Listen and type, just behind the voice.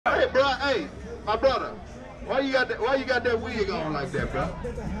Hey, bro, hey, my brother, why you got that wig on like that, bro?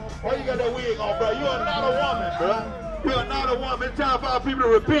 Why you got that wig on, bro? You are not a woman, bro. You are not a woman. It's time for our people to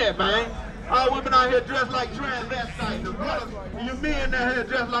repent, man. Our women out here dressed like transvestites. The brothers, you men out here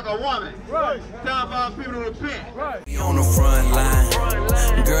dressed like a woman. Right. Time for our people to repent. Right. We on the front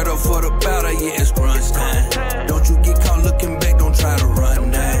line. Gird up for the battle, yeah, it's crunch time. Don't you get caught looking back, don't try to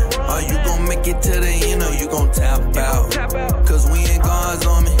run now. Are you gonna make it to the end or you gonna tap out? Cause we ain't God's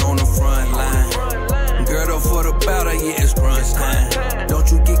army on the front line. Gird up for the battle, yeah, it's crunch time. Don't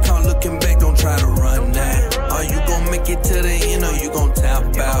you get caught looking back, don't try to run now. Are you gonna make it to the end or you gonna tap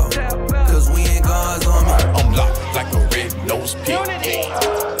out? Cause we ain't God's army. I'm locked like a red-nosed pig,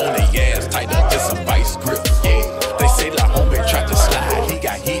 yeah. On the ass, tighter than some vice grip, yeah. They say La Homie tried to slide, he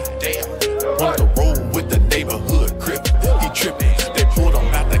got hit, damn. On the road with the neighborhood crip, he tripping. They pulled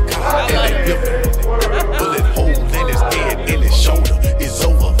him out the car and they whipped him. Bullet hole in his head, in his shoulder. It's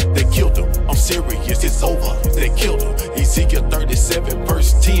over, they killed him. I'm serious, it's over, they killed him. Ezekiel 37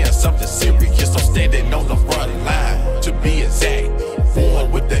 verse 10, something serious. I'm standing on the front line, to be exact.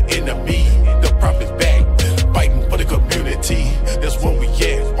 Born with the enemy, the prophet's back, fighting for the community. That's where we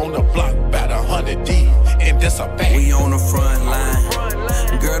at, on the block, about 100 deep, and that's a fact. We on the front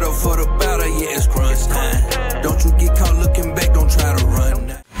line. Gird up for the battle, yeah, it's crunch time. Don't you get caught looking back, don't try to run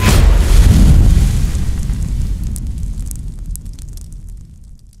now.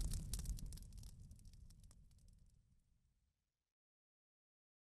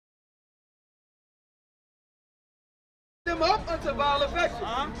 Them up unto vile affection.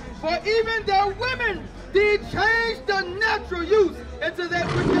 For even their women did change the natural use into that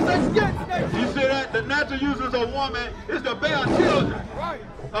which is against nature. You see that? The natural use of a woman is to bear children. Right.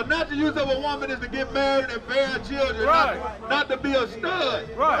 A natural use of a woman is to get married and bear children, Right. not to be a stud.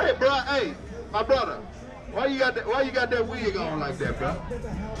 Right. Hey, bro, hey, my brother, why you got that wig on like that, bro?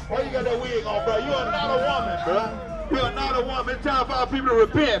 Why you got that wig on, bro? You are not a woman, bro. You are not a woman. It's time for our people to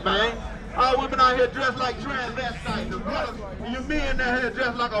repent, man. Our women out here dressed like transvestites. The brothers, you men out here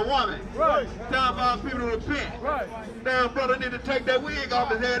dressed like a woman. Right. Time for our people to repent. Right. Damn brother need to take that wig off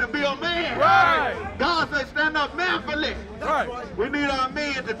his head and be a man. Right. God said stand up manfully. Right. We need our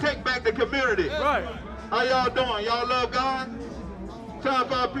men to take back the community. Right. How y'all doing? Y'all love God? Time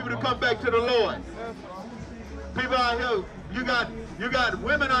for our people to come back to the Lord. People out here, you got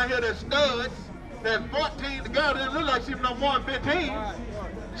women out here that studs, that 14, the girl doesn't look like she's no more than 15.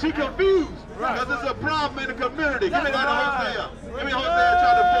 She confused because it's a problem in the community. Give me that Hosea. Give me Hosea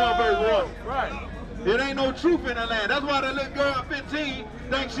chapter 4 verse 1. Right. It ain't no truth in the land. That's why that little girl 15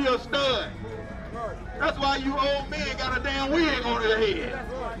 thinks she a stud. That's why you old men got a damn wig on your head.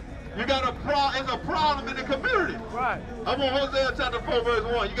 You got a problem. It's a problem in the community. Right. I want Hosea chapter 4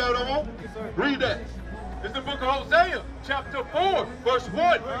 verse 1. You got what I want? Read that. It's the book of Hosea, chapter 4, verse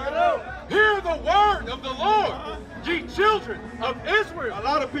 1. Hear the word of the Lord, ye children of Israel. A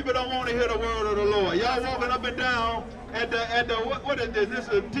lot of people don't want to hear the word of the Lord. Y'all walking up and down at the what is this? This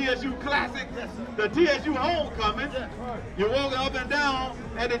is a TSU Classic, the TSU Homecoming. You're walking up and down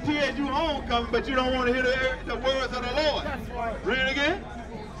at the TSU Homecoming, but you don't want to hear the words of the Lord. Read it again.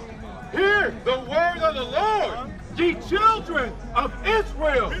 Hear the word of the Lord, ye children of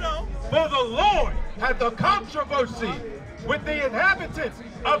Israel. For the Lord hath a controversy with the inhabitants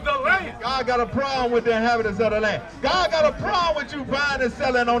of the land. God got a problem with the inhabitants of the land. God got a problem with you buying and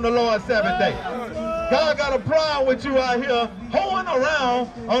selling on the Lord's Sabbath day. God got a problem with you out here hoeing around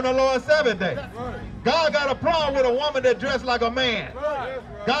on the Lord's Sabbath day. God got a problem with a woman that dressed like a man.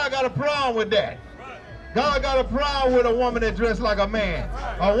 God got a problem with that. God got a problem with a woman that dressed like a man.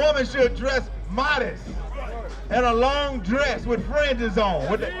 A woman should dress modest and a long dress with fringes on,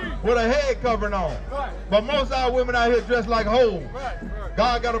 with a head covering on. But most of our women out here dressed like hoes.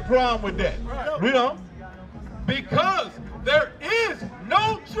 God got a problem with that. Read on. Because there is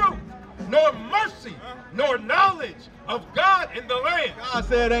no truth, nor mercy, nor knowledge of God in the land. God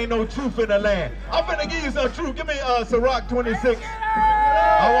said ain't no truth in the land. I'm finna give you some truth. Give me Sirach 26.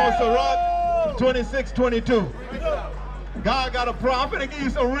 I want Sirach 26, 22. God got a problem. I'm finna give you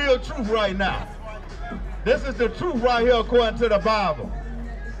some real truth right now. This is the truth right here according to the Bible.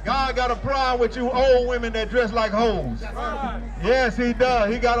 God got a problem with you old women that dress like hoes. Yes, he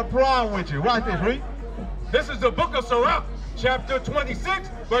does. He got a problem with you. Watch this, read. This is the book of Sirach, chapter 26,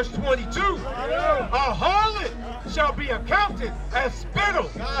 verse 22. A harlot shall be accounted as spittle.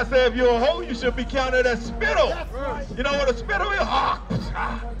 God said if you're a hoe, you should be counted as spittle. You know what a spittle is?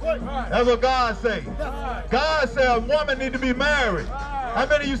 That's what God said. God said a woman need to be married. How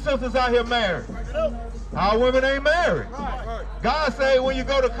many of you sisters out here married? Our women ain't married. God say when you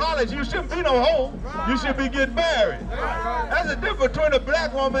go to college, you shouldn't be no hoe. You should be getting married. That's the difference between the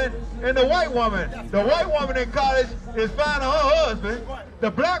black woman and the white woman. The white woman in college is finding her husband. The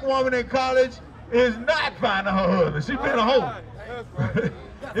black woman in college is not finding her husband. She's been a hoe.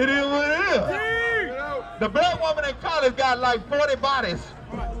 It is what it is. The black woman in college got like 40 bodies.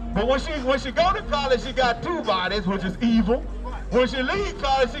 But when she go to college, she got 2 bodies, which is evil. When she leave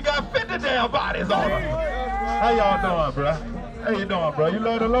college, she got 50 damn bodies on her. How y'all doing, bro? How you doing, bro? You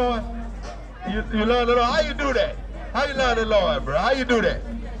love the Lord? You love the Lord? How you do that? How you love the Lord, bro? How you do that?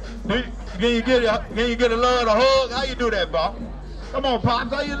 Can you get a Lord a hug? How you do that, bro? Come on,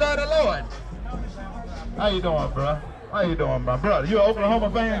 Pops. How you love the Lord? How you doing, bro? How you doing, my brother? You an Oklahoma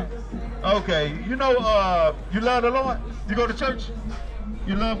fan? Okay. You know, you love the Lord? You go to church?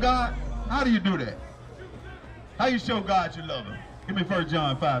 You love God? How do you do that? How you show God you love Him? Give me 1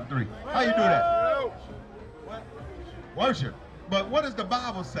 John 5:3. How you do that? Worship. But what does the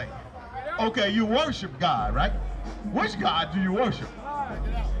Bible say? Okay, you worship God, right? Which God do you worship?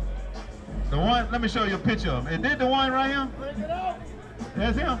 The one, let me show you a picture of him. Is this the one right here?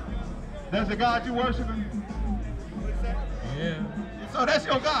 That's him? That's the God you worshiping? Yeah. So that's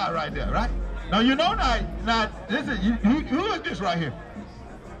your God right there, right? Now you know not this is who is this right here?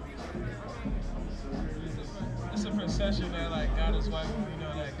 It's a procession that like God is white, we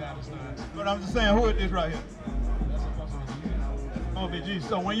know that God is not. But I'm just saying, who is this right here? That's supposed to be Jesus. Oh, be Jesus.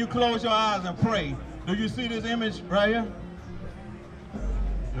 So when you close your eyes and pray, do you see this image right here?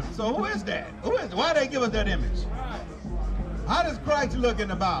 So who is that? Who is? Why they give us that image? How does Christ look in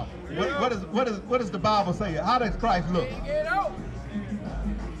the Bible? What does the Bible say? How does Christ look?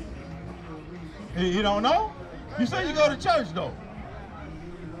 You don't know? You say you go to church though.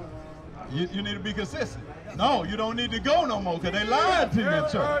 You need to be consistent. No, you don't need to go no more because they lied to you in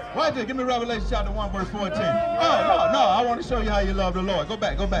church. Watch this. Give me Revelation chapter 1 verse 14. Oh, no. I want to show you how you love the Lord. Go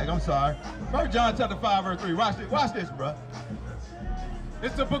back. I'm sorry. 1 John chapter 5 verse 3. Watch this, bro.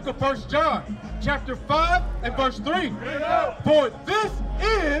 It's the book of 1 John, chapter 5 and verse 3. For this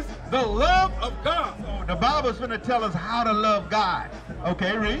is the love of God. So the Bible's going to tell us how to love God.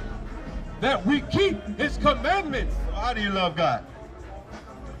 Okay, read. That we keep His commandments. So how do you love God?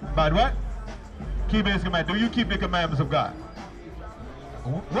 By what? Keep His commandments. Do you keep the commandments of God?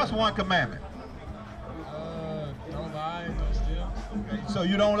 What's one commandment? Don't lie, don't steal. Okay, so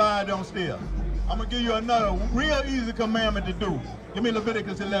you don't lie, don't steal. I'm going to give you another real easy commandment to do. Give me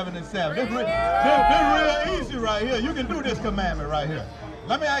Leviticus 11 and 7. This real easy right here. You can do this commandment right here.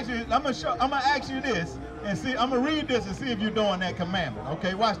 Let me ask you, I'm gonna ask you this and see, I'm gonna read this and see if you're doing that commandment.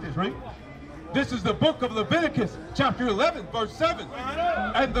 Okay, watch this, read. This is the book of Leviticus, chapter 11, verse 7.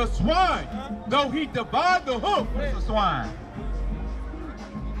 And the swine, though he divide the hoof. What's a swine?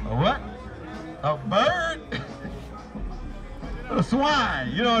 A what? A bird? A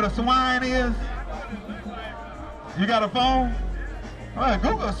swine. You know what a swine is? You got a phone? All right,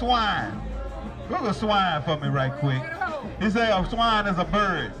 Google swine. Google swine for me right quick. He say a swine is a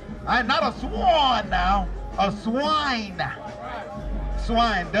bird. Not a swan now, a swine.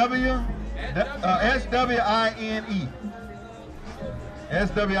 Swine, S-W-I-N-E.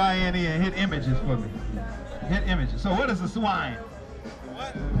 S-W-I-N-E, and hit images for me. Hit images. So what is a swine?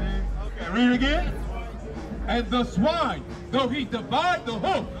 What? Okay, read it again. And the swine, though he divide the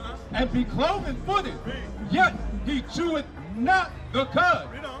hoof and be cloven-footed, yet he cheweth not the cud.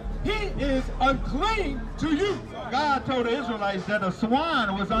 He is unclean to you. God told the Israelites that a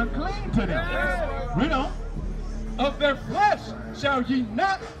swine was unclean to them. Read on. Of their flesh shall ye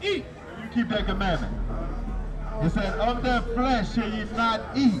not eat. You keep that commandment. It said, of their flesh shall ye not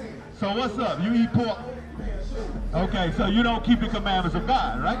eat. So what's up? You eat pork. Okay, so you don't keep the commandments of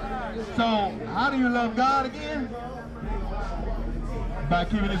God, right? So how do you love God again? By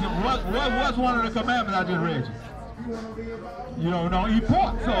keeping this. What's one of the commandments I just read you? You don't eat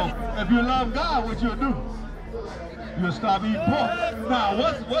pork. So if you love God, what you'll do? You'll stop eating pork. Now,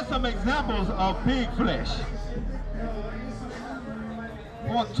 what's some examples of pig flesh?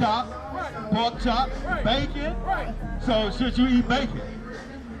 Pork chop, bacon. So should you eat bacon?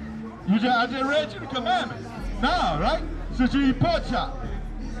 I just read you the commandment. No, right? Should you eat pork chop?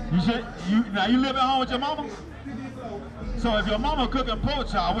 Now you live at home with your mama? So if your mama cooking pork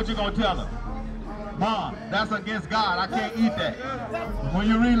chop, what you gonna tell her? Mom, that's against God. I can't eat that. When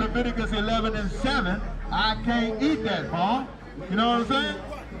you read Leviticus 11 and 7, I can't eat that, Mom. You know what I'm saying?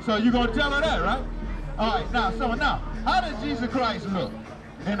 So you're going to tell her that, right? All right, now, how does Jesus Christ look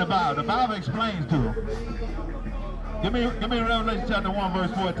in the Bible? The Bible explains to him. Give me Revelation chapter 1,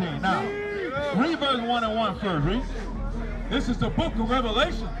 verse 14. Now, read verse 1 and 1 first, read. This is the book of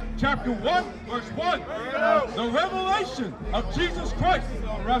Revelation, chapter 1, verse 1. The revelation of Jesus Christ.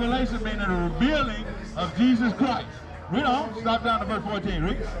 Revelation meaning the revealing of Jesus Christ. Read on. Stop down to verse 14.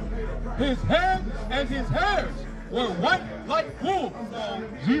 Read. His head and his hairs were white like wool. So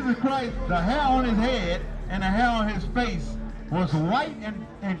Jesus Christ, the hair on his head and the hair on his face was white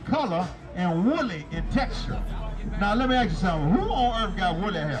in color and woolly in texture. Now let me ask you something. Who on earth got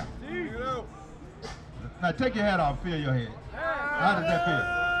woolly hair? Now take your hat off, feel your head. How does that feel?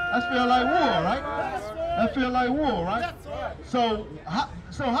 That feel like wool, right? That feel like wool, right? So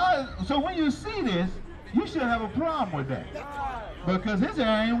when you see this, you should have a problem with that. Because his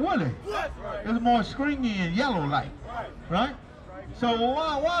hair ain't woolly. It's more stringy and yellow like, right? So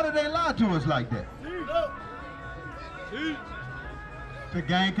why do they lie to us like that? To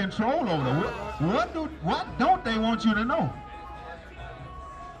gain control over it. What don't they want you to know?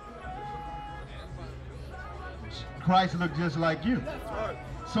 Christ looked just like you.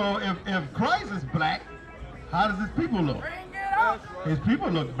 So if Christ is black, how does his people look? His people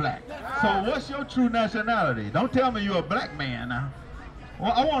look black. So what's your true nationality? Don't tell me you're a black man now.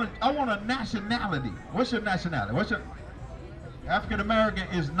 Well, I want a nationality. What's your nationality? What's your African American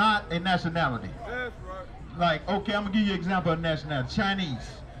is not a nationality. Like, okay, I'm gonna give you an example of nationality.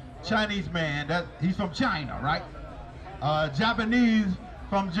 Chinese man, he's from China, right? Japanese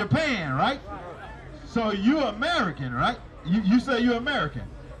from Japan, right? So you're American, right? You say you're American.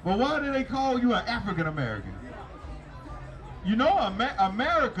 But why do they call you an African American? You know,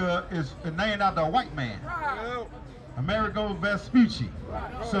 America is named after a white man. Amerigo Vespucci.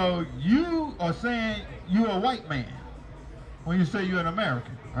 So you are saying you're a white man when you say you're an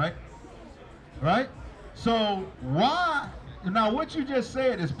American, right? Right? So why? Now what you just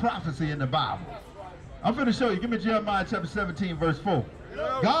said is prophecy in the Bible. I'm going to show you. Give me Jeremiah chapter 17, verse 4.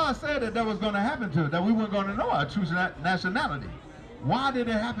 God said that was going to happen to us, that we weren't going to know our true nationality. Why did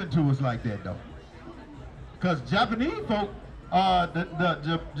it happen to us like that, though? Because Japanese folk,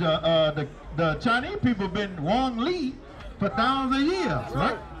 the Chinese people been Wang Li for thousands of years,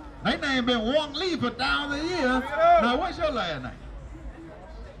 right? They name been Wang Li for thousands of years. Now, what's your last name?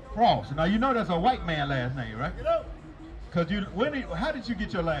 Frost. Now, you know that's a white man last name, right? Because how did you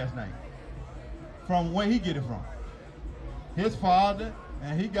get your last name? From where he get it from? His father,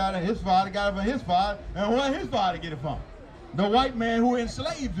 and he got it, his father got it from his father, and where his father get it from? The white man who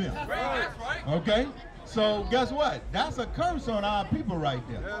enslaved him. That's right. Okay? So guess what? That's a curse on our people right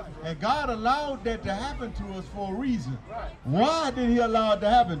there. And God allowed that to happen to us for a reason. Why did he allow it to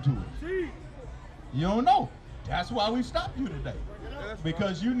happen to us? You don't know. That's why we stopped you today.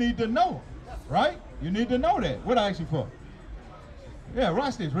 Because you need to know, right? You need to know that. What I asked you for? Yeah,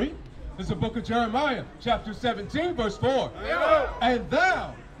 watch this, read. It's the book of Jeremiah, chapter 17, verse 4. And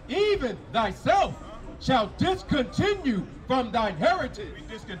thou, even thyself, shall discontinue from thine heritage. We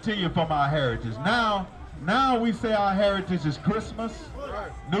discontinue from our heritage. Now we say our heritage is Christmas,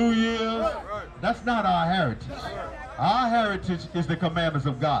 New Year's. That's not our heritage. Our heritage is the commandments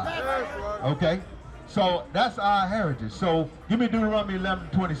of God. Okay? So that's our heritage. So give me Deuteronomy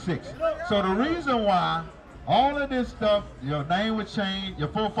 11:26. So the reason why all of this stuff, your name was changed, your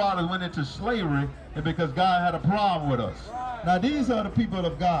forefathers went into slavery, is because God had a problem with us. Now these are the people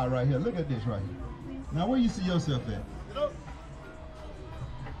of God right here. Look at this right here. Now where you see yourself at?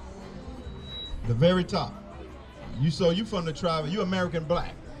 The very top. You from the tribe, you American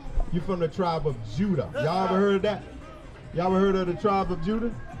black. You from the tribe of Judah. Y'all ever heard of that? Y'all ever heard of the tribe of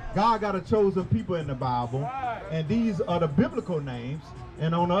Judah? God got a chosen people in the Bible, and these are the biblical names,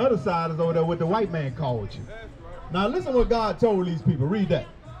 and on the other side is over there what the white man called you. Now listen what God told these people. Read that.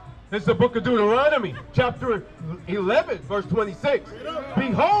 This is the book of Deuteronomy, chapter 11, verse 26.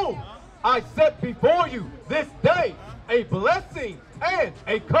 Behold, I set before you this day a blessing and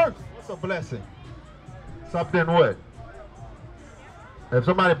a curse. What's a blessing? Something what? If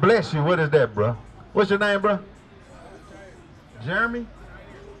somebody bless you, what is that, bro? What's your name, bro? Jeremy?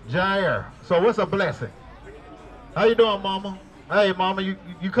 Jair. So what's a blessing? How you doing, mama? Hey, mama, you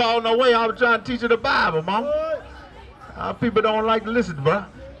called no way. I was trying to teach you the Bible, mama. People don't like to listen, bro.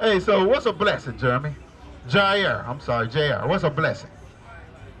 Hey, so what's a blessing, Jeremy? Jair. I'm sorry, Jair. What's a blessing?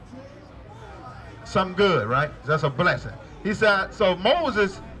 Something good, right? That's a blessing. He said, so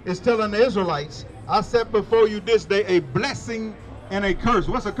Moses is telling the Israelites, I set before you this day a blessing and a curse.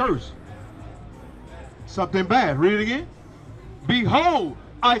 What's a curse? Something bad. Read it again. Behold,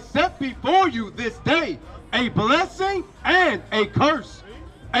 I set before you this day a blessing and a curse.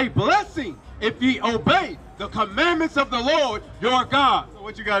 A blessing if ye obey the commandments of the Lord your God. So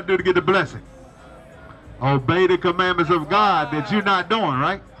what you got to do to get the blessing? Obey the commandments of God that you're not doing,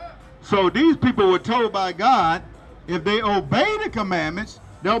 right? So these people were told by God if they obey the commandments,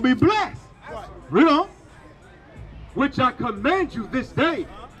 they'll be blessed. Read on. Which I command you this day,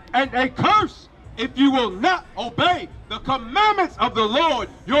 and a curse if you will not obey the commandments of the Lord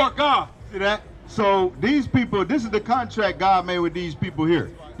your God. See that? So these people, this is the contract God made with these people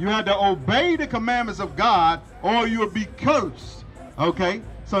here. You had to obey the commandments of God or you'll be cursed. Okay?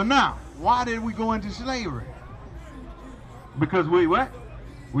 So now, why did we go into slavery? Because we what?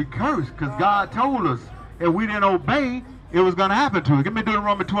 We cursed because God told us if we didn't obey, it was going to happen to us. Give me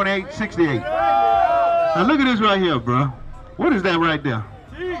Deuteronomy 28:68. Now look at this right here, bro. What is that right there?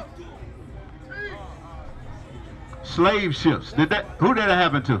 Slave ships. Who did that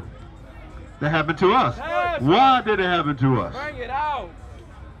happen to? That happened to us. Why did it happen to us? Bring it out.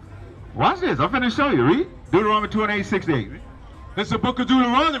 Watch this. I'm finna show you. Read. Deuteronomy 28:68. It's the book of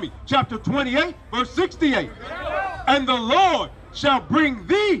Deuteronomy, chapter 28, verse 68. And the Lord shall bring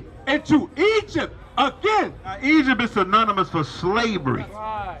thee into Egypt again. Now, Egypt is synonymous for slavery.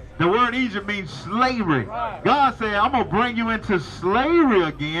 Right. The word Egypt means slavery. Right. God said, I'm going to bring you into slavery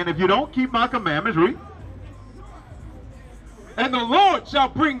again if you don't keep my commandments. Read. And the Lord shall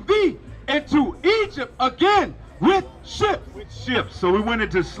bring thee into Egypt again with ships. With ships. So we went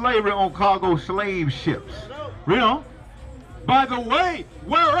into slavery on cargo slave ships. Read on. By the way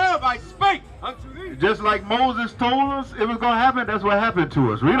whereof I spake unto thee. Just like Moses told us it was going to happen, that's what happened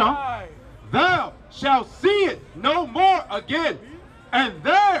to us. Read on. Right. Thou shalt see it no more again, and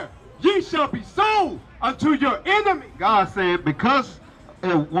there ye shall be sold unto your enemy. God said because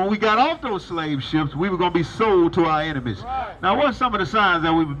when we got off those slave ships, we were going to be sold to our enemies. Right. Now, what's some of the signs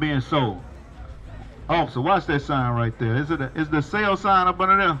that we were being sold? Officer, watch that sign right there. Is the sale sign up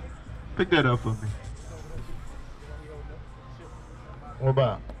under there? Pick that up for me. What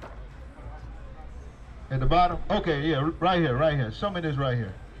about? At the bottom? Okay, yeah, right here, right here. Show me this right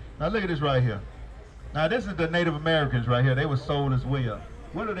here. Now look at this right here. Now this is the Native Americans right here. They were sold as well.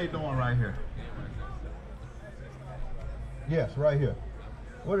 What are they doing right here? Yes, right here.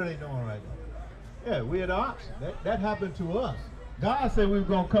 What are they doing right now? Yeah, we at the auction. That happened to us. God said we were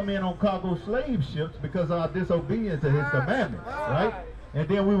going to come in on cargo slave ships because of our disobedience to his commandments, right? And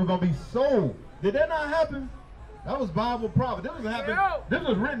then we were going to be sold. Did that not happen? That was Bible prophet. This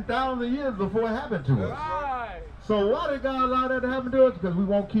was written thousands of years before it happened to us. Right. So why did God allow that to happen to us? Because we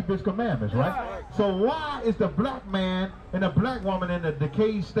won't keep his commandments, right? Right. So why is the black man and the black woman in a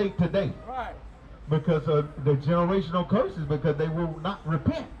decayed state today? Right. Because of the generational curses, because they will not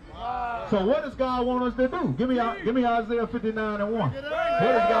repent. Right. So what does God want us to do? Give me Isaiah 59:1. What does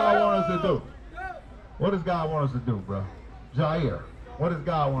God want us to do? What does God want us to do, bro? Jair, what does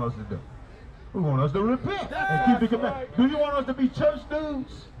God want us to do? We want us to repent and keep the commandments. Do you want us to be church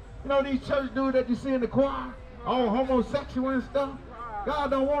dudes? You know these church dudes that you see in the choir? All homosexual and stuff?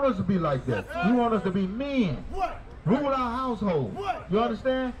 God don't want us to be like that. He want us to be men. Rule our household. You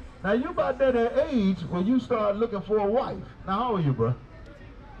understand? Now you about that age when you start looking for a wife. Now how old are you, bro?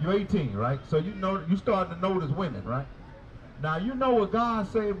 You're 18, right? So you know you starting to notice women, right? Now you know what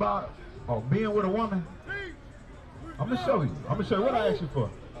God say about being with a woman? I'm gonna show you. I'm gonna show you what I asked you for.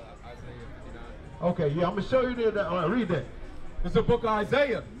 Okay, yeah, I'm gonna show you that. All right, read that. It's the book of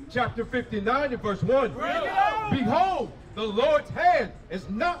Isaiah, chapter 59 and verse 1. Behold, the Lord's hand is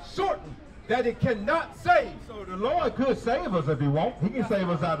not shortened, that it cannot save. So the Lord could save us if he want. He can save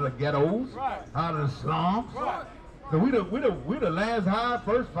us out of the ghettos, out of the slums. Right. So we the last high,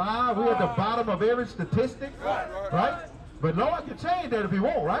 first five. We at the bottom of every statistic, right? But Lord can change that if he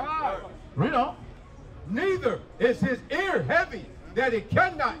want, right? Read on. Neither is his ear heavy, that it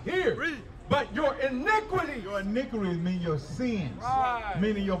cannot hear. But your iniquity. Your iniquity mean your sins, Right.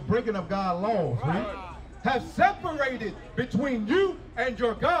 meaning your breaking of God's laws. Right? have separated between you and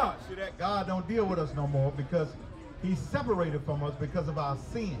your God. See that God don't deal with us no more because he's separated from us because of our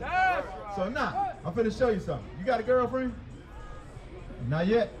sin. So now, I'm finna show you something. You got a girlfriend? Not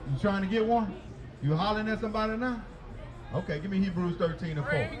yet? You trying to get one? You hollering at somebody now? Okay, give me Hebrews 13 and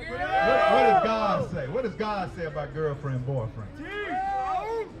 4. What does God say? What does God say about girlfriend, boyfriend?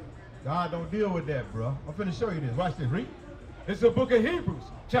 God don't deal with that, bro. I'm finna show you this. Watch this. Read. It's the book of Hebrews,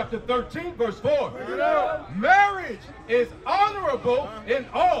 chapter 13, verse 4. Marriage is honorable in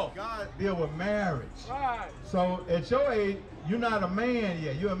all. God deal with marriage. Right. So at your age, you're not a man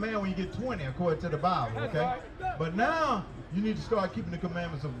yet. You're a man when you get 20, according to the Bible, okay? But now, you need to start keeping the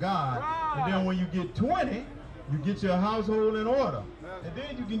commandments of God. And then when you get 20, you get your household in order. And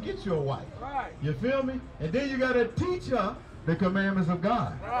then you can get your wife. Right. You feel me? And then you got to teach her the commandments of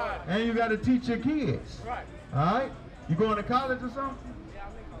God. Right. And you got to teach your kids. Right. All right? You going to college or something?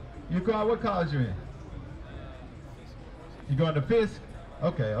 You go, what college you in? You going to Fisk?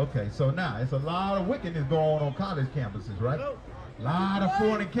 Okay. So now, it's a lot of wickedness going on college campuses, right? A lot of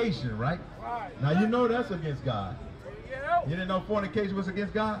fornication, right? Now, you know that's against God. You didn't know fornication was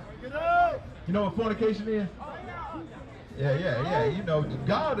against God? You know what fornication is? Yeah. You know,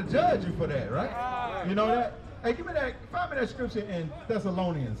 God will judge you for that, right? You know that? Hey, give me that, find me that scripture in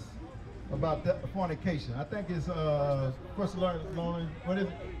Thessalonians about fornication. I think it's 1 Thessalonians, what is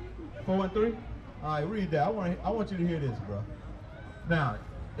it? 4 and 3? All right, read that. I want you to hear this, bro. Now,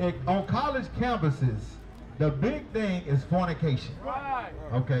 on college campuses, the big thing is fornication.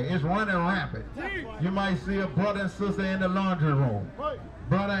 Okay, it's running rampant. You might see a brother and sister in the laundry room,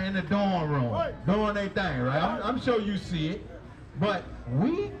 brother in the dorm room, doing their thing, right? I'm sure you see it. But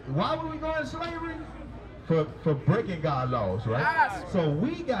why would we go in slavery? For breaking God's laws, right? So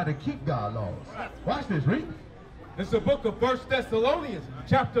we got to keep God's laws. Watch this, read. It's the book of 1 Thessalonians,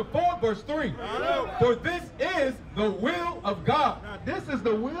 chapter 4, verse 3. For this is the will of God. Now, this is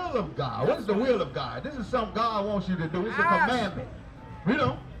the will of God. What is the will of God? This is something God wants you to do. It's a commandment. You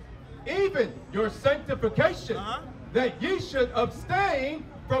know? Even your sanctification, that ye should abstain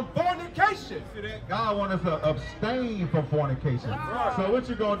from fornication. God wants us to abstain from fornication. So what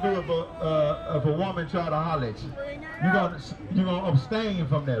you gonna do if a woman try to holler at you? You're gonna abstain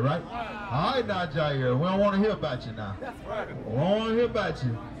from that, right? All right, now, Jair, we don't want to hear about you now. We don't want to hear about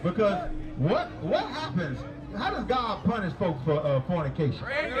you because what happens? How does God punish folks for fornication?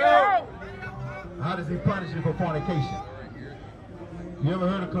 How does He punish you for fornication? You ever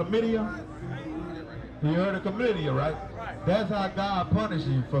heard of chlamydia? You heard of chlamydia, right? That's how God punishes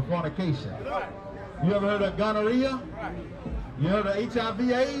you for fornication. You ever heard of gonorrhea? You heard of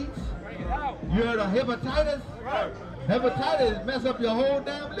HIV/AIDS? You heard of hepatitis? Hepatitis mess up your whole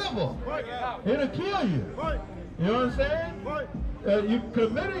damn liver. It'll kill you. You know what I'm saying? You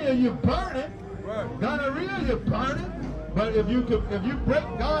chlamydia, you burn it. Gonorrhea, you burn it. But if you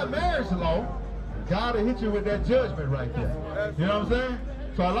break God's marriage law, God will hit you with that judgment right there. You know what I'm saying?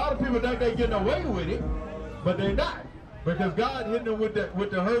 So a lot of people think they're getting away with it, but they're not. Because God hit them with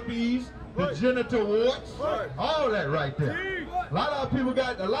the herpes, the genital warts, all that right there. A lot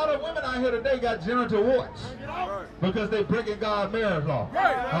of women out here today got genital warts because they breaking God's marriage law.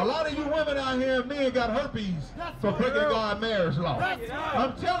 A lot of you women out here, men got herpes for breaking God's marriage law.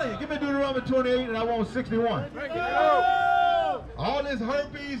 I'm telling you, give me Deuteronomy 28 and I want 61. All this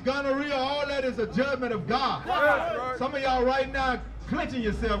herpes, gonorrhea, all that is a judgment of God. Some of y'all right now clenching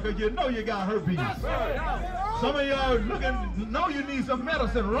yourself because you know you got herpes. Some of y'all know you need some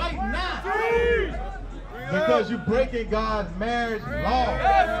medicine right now because you're breaking God's marriage law.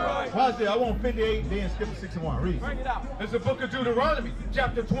 Watch this. I want 58, then skip to 61. Read. It's the book of Deuteronomy,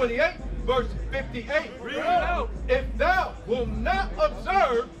 chapter 28, verse 58. If thou wilt not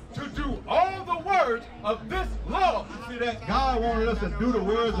observe to do all the words of this law. See that? God wanted us to do the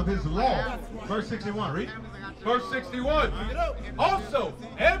words of His law. Verse 61, read. Verse 61. Also,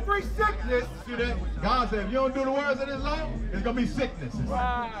 every sickness. See that? God said, if you don't do the words of this law, there's going to be sicknesses.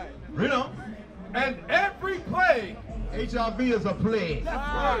 Read on. And every plague. HIV is a plague.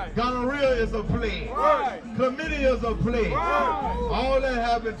 Gonorrhea is a plague. Chlamydia is a plague. All that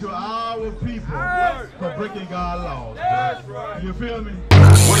happened to our people for breaking God's laws. You feel me?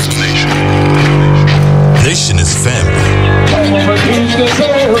 What is nation? Nation is family.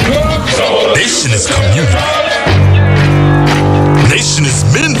 Nation is community. Nation is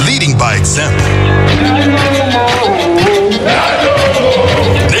men leading by example.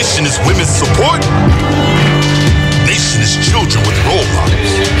 Nation is women's support. Nation is children with role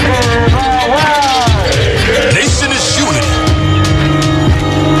models. Nation is unity.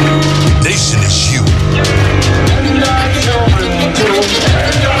 Nation is you.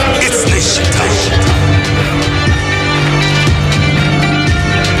 It's nation time.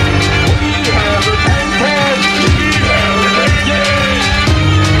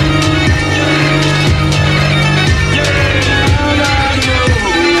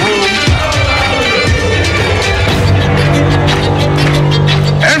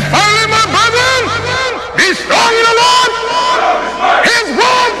 And finally, my brother, be strong enough.